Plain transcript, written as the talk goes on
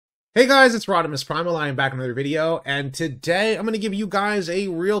Hey guys, it's RodimusPrimal. I am back in another video, and today I'm going to give you guys a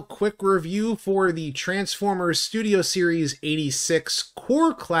real quick review for the Transformers Studio Series 86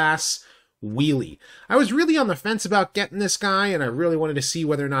 Core Class Wheelie. I was really on the fence about getting this guy, and I really wanted to see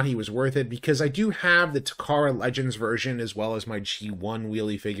whether or not he was worth it, because I do have the Takara Legends version as well as my G1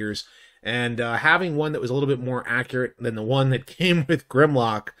 Wheelie figures, and having one that was a little bit more accurate than the one that came with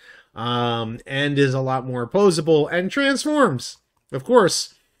Grimlock, and is a lot more posable and transforms, of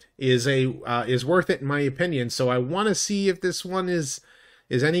course, is worth it in my opinion. So I want to see if this one is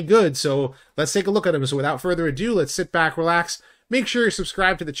any good. So let's take a look at him. So without further ado, let's sit back, relax, make sure you're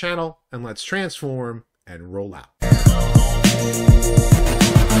subscribed to the channel, and let's transform and roll out.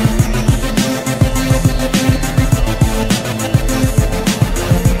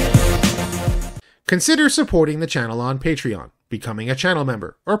 Consider supporting the channel on Patreon, becoming a channel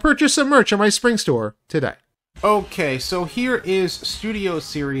member, or purchase some merch on my spring store today. Okay, so here is Studio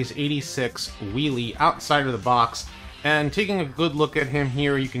Series 86 Wheelie outside of the box, and taking a good look at him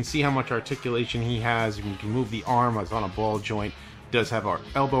here, you can see how much articulation he has. You can move the arm, it's on a ball joint, does have our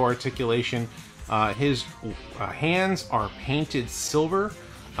elbow articulation. His hands are painted silver,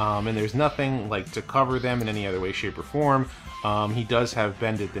 and there's nothing like to cover them in any other way, shape, or form. He does have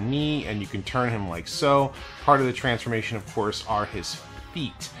bend at the knee, and you can turn him like so. Part of the transformation, of course, are his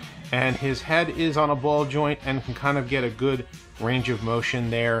feet. And his head is on a ball joint and can kind of get a good range of motion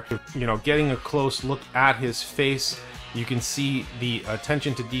there. You know, getting a close look at his face, you can see the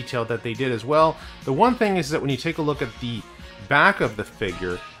attention to detail that they did as well. The one thing is that when you take a look at the back of the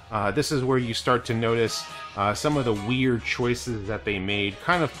figure, this is where you start to notice some of the weird choices that they made,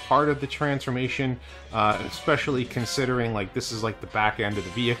 kind of part of the transformation, especially considering like this is like the back end of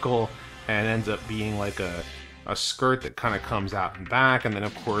the vehicle and ends up being like a skirt that kind of comes out and back, and then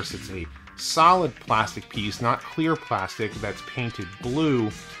of course it's a solid plastic piece, not clear plastic, that's painted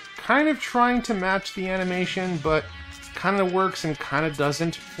blue, kind of trying to match the animation, but kind of works and kind of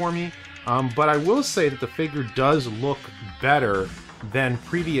doesn't for me. But I will say that the figure does look better than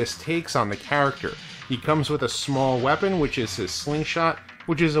previous takes on the character. He comes with a small weapon, which is his slingshot,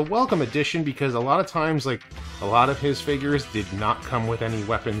 which is a welcome addition because a lot of times, like, a lot of his figures did not come with any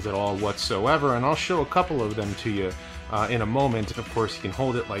weapons at all whatsoever, and I'll show a couple of them to you in a moment. Of course, he can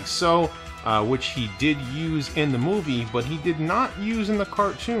hold it like so, which he did use in the movie, but he did not use in the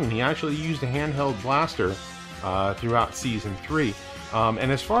cartoon. He actually used a handheld blaster throughout Season 3.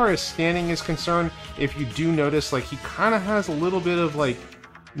 And as far as standing is concerned, if you do notice, like, he kind of has a little bit of, like,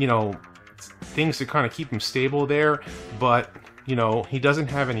 you know, things to kind of keep him stable there, but you know, he doesn't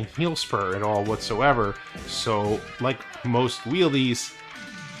have any heel spur at all whatsoever, so like most wheelies,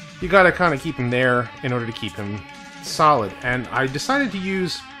 you gotta kind of keep him there in order to keep him solid. And I decided to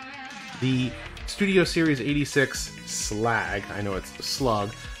use the Studio Series 86 Slag, I know it's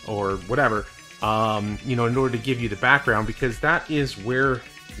Slug, or whatever, you know, in order to give you the background, because that is where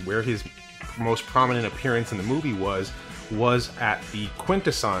his most prominent appearance in the movie was at the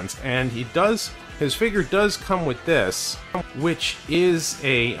Quintessence, and his figure does come with this, which is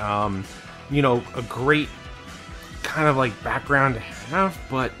a, you know, a great kind of like background to have,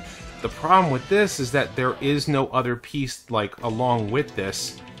 but the problem with this is that there is no other piece like along with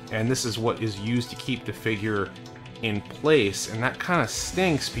this, and this is what is used to keep the figure in place, and that kind of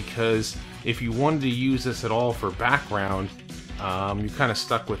stinks because if you wanted to use this at all for background, you're kind of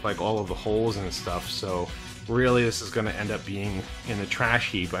stuck with like all of the holes and stuff, so really this is going to end up being in the trash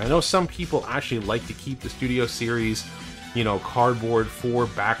heap. I know some people actually like to keep the Studio Series, you know, cardboard for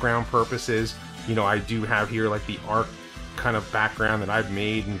background purposes. You know, I do have here like the art kind of background that I've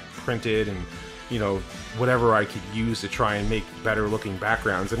made and printed, and you know, whatever I could use to try and make better looking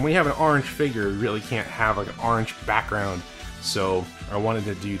backgrounds. And when you have an orange figure, you really can't have like an orange background, so I wanted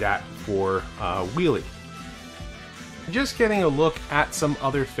to do that for Wheelie. Just getting a look at some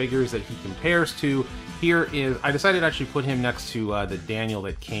other figures that he compares to. Here is, I decided to actually put him next to the Daniel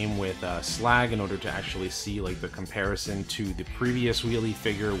that came with Slag in order to actually see like the comparison to the previous Wheelie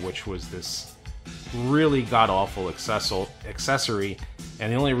figure, which was this really god-awful accessory,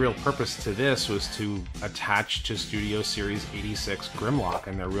 and the only real purpose to this was to attach to Studio Series 86 Grimlock,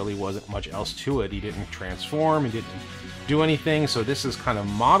 and there really wasn't much else to it. He didn't transform, he didn't do anything, so this is kind of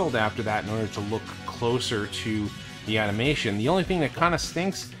modeled after that in order to look closer to the animation. The only thing that kind of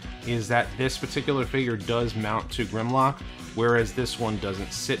stinks is that this particular figure does mount to Grimlock, whereas this one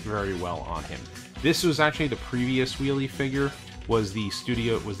doesn't sit very well on him. This was actually the previous Wheelie figure, was the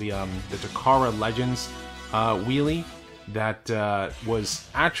Takara Legends Wheelie, that was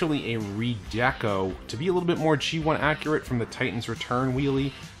actually a redeco to be a little bit more G1 accurate from the Titans Return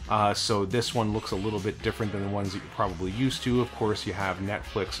Wheelie. So this one looks a little bit different than the ones that you're probably used to. Of course, you have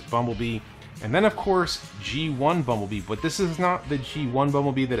Netflix Bumblebee, and then of course G1 Bumblebee, but this is not the G1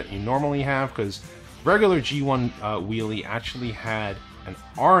 Bumblebee that you normally have, because regular G1 Wheelie actually had an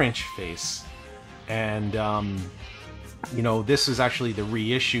orange face, and you know, this is actually the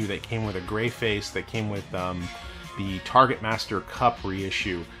reissue that came with a gray face that came with the Target Master Cup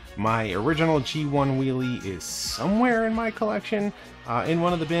reissue. My original G1 Wheelie is somewhere in my collection, in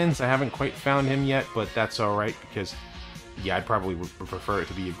one of the bins. I haven't quite found him yet, but that's alright, because yeah, I'd probably would prefer it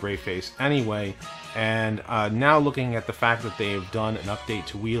to be a gray face anyway. And now looking at the fact that they've done an update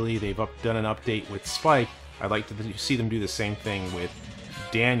to Wheelie, they've done an update with Spike, I'd like to see them do the same thing with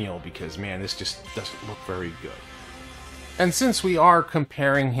Daniel, because man, this just doesn't look very good. And since we are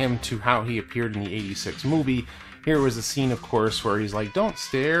comparing him to how he appeared in the '86 movie, here was a scene, of course, where he's like, "Don't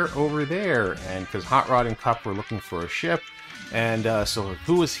stare over there," and because Hot Rod and Cup were looking for a ship, and so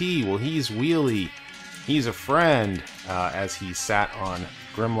who is he? Well, he's Wheelie. He's a friend, as he sat on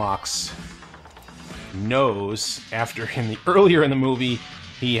Grimlock's nose after earlier in the movie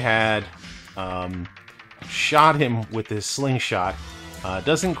he had shot him with his slingshot.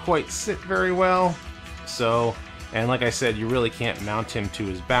 Doesn't quite sit very well, so, and like I said, you really can't mount him to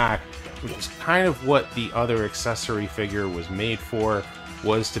his back, which is kind of what the other accessory figure was made for,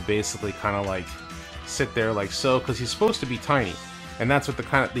 was to basically kind of like sit there like so, because he's supposed to be tiny, and that's what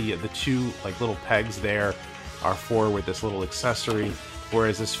the two like little pegs there are for, with this little accessory,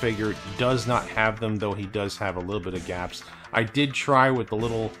 whereas this figure does not have them, though he does have a little bit of gaps. I did try with the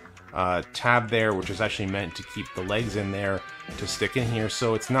little tab there, which is actually meant to keep the legs in there to stick in here,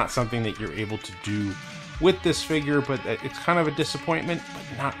 so it's not something that you're able to do with this figure, but it's kind of a disappointment,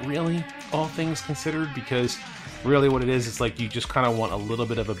 but not really, all things considered, because really what it is, it's like you just kind of want a little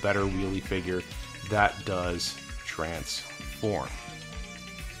bit of a better Wheelie figure that does transform.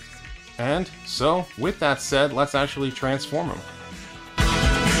 And so, with that said, let's actually transform him.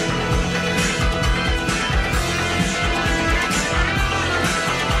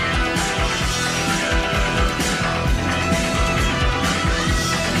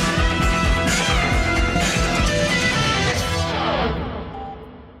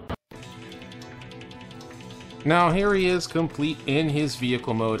 Now here he is complete in his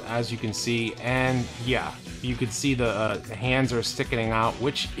vehicle mode, as you can see, and yeah, you can see the hands are sticking out,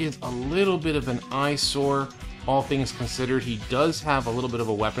 which is a little bit of an eyesore, all things considered. He does have a little bit of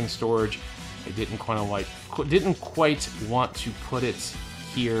a weapon storage. I didn't quite want to put it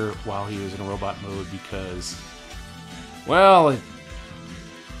here while he was in robot mode because, well,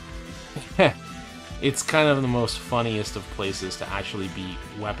 it's kind of the most funniest of places to actually be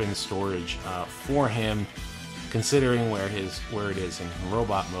weapon storage for him, considering where it is in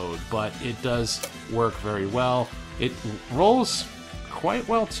robot mode, but it does work very well. It rolls quite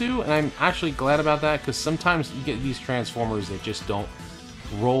well too, and I'm actually glad about that, because sometimes you get these Transformers that just don't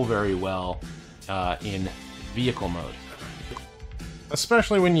roll very well in vehicle mode.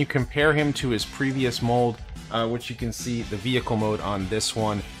 Especially when you compare him to his previous mold, which you can see the vehicle mode on this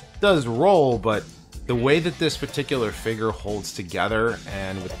one does roll, but the way that this particular figure holds together,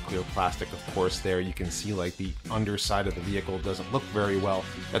 and with clear plastic, of course, there you can see like the underside of the vehicle doesn't look very well.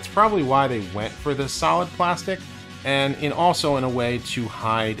 That's probably why they went for the solid plastic, and also in a way to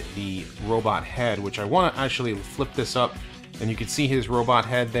hide the robot head, which I want to actually flip this up, and you can see his robot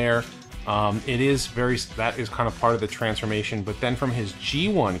head there. That is kind of part of the transformation, but then from his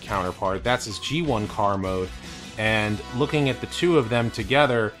G1 counterpart, that's his G1 car mode, and looking at the two of them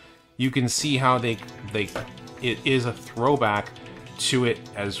together, you can see how it is a throwback to it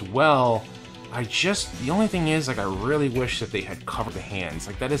as well. The only thing is, like, I really wish that they had covered the hands.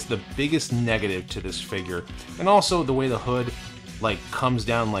 Like, that is the biggest negative to this figure. And also the way the hood, like, comes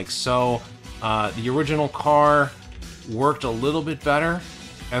down like so. The original car worked a little bit better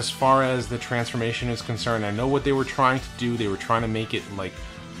as far as the transformation is concerned. I know what they were trying to do. They were trying to make it, like,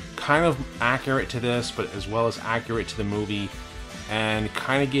 kind of accurate to this, but as well as accurate to the movie, and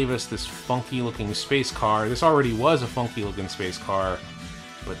kind of gave us this funky looking space car. This already was a funky looking space car,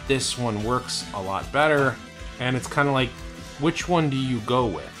 but this one works a lot better, and it's kind of like, which one do you go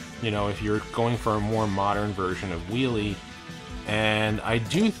with? You know, if you're going for a more modern version of Wheelie, and I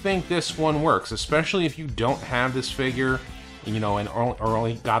do think this one works, especially if you don't have this figure, you know, or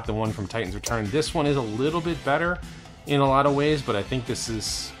only got the one from Titan's Return. This one is a little bit better in a lot of ways, but I think this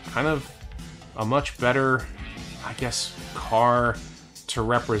is kind of a much better, I guess, car to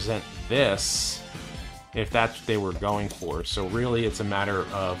represent this, if that's what they were going for. So really, it's a matter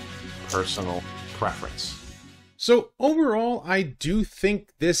of personal preference. So overall, I do think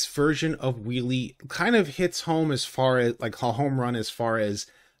this version of Wheelie kind of hits home as far as, like, a home run as far as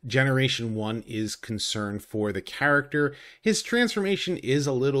Generation 1 is concerned for the character. His transformation is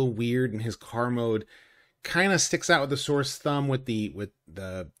a little weird, and his car mode kind of sticks out with the source thumb with the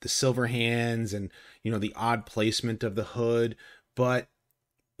silver hands and, you know, the odd placement of the hood. But,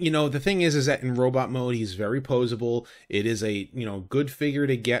 you know, the thing is that in robot mode, he's very posable. It is a, you know, good figure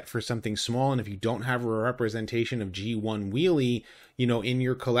to get for something small. And if you don't have a representation of G1 Wheelie, you know, in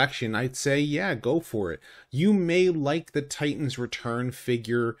your collection, I'd say, yeah, go for it. You may like the Titans Return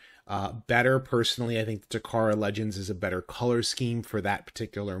figure better. Personally, I think the Takara Legends is a better color scheme for that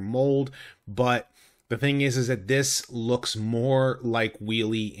particular mold. But the thing is that this looks more like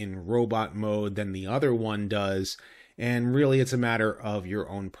Wheelie in robot mode than the other one does. And really, it's a matter of your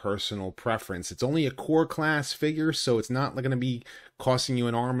own personal preference. It's only a core class figure, so it's not going to be costing you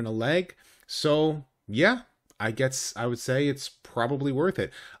an arm and a leg. So, yeah, I guess I would say it's probably worth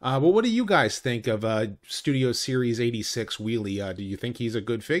it. But what do you guys think of Studio Series 86 Wheelie? Do you think he's a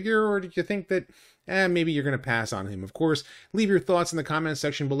good figure, or do you think that maybe you're going to pass on him? Of course, leave your thoughts in the comments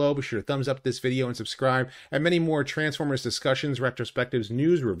section below. Be sure to thumbs up this video and subscribe. And many more Transformers discussions, retrospectives,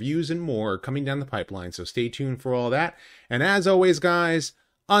 news, reviews, and more coming down the pipeline. So stay tuned for all that. And as always, guys,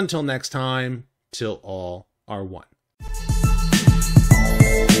 until next time, till all are one.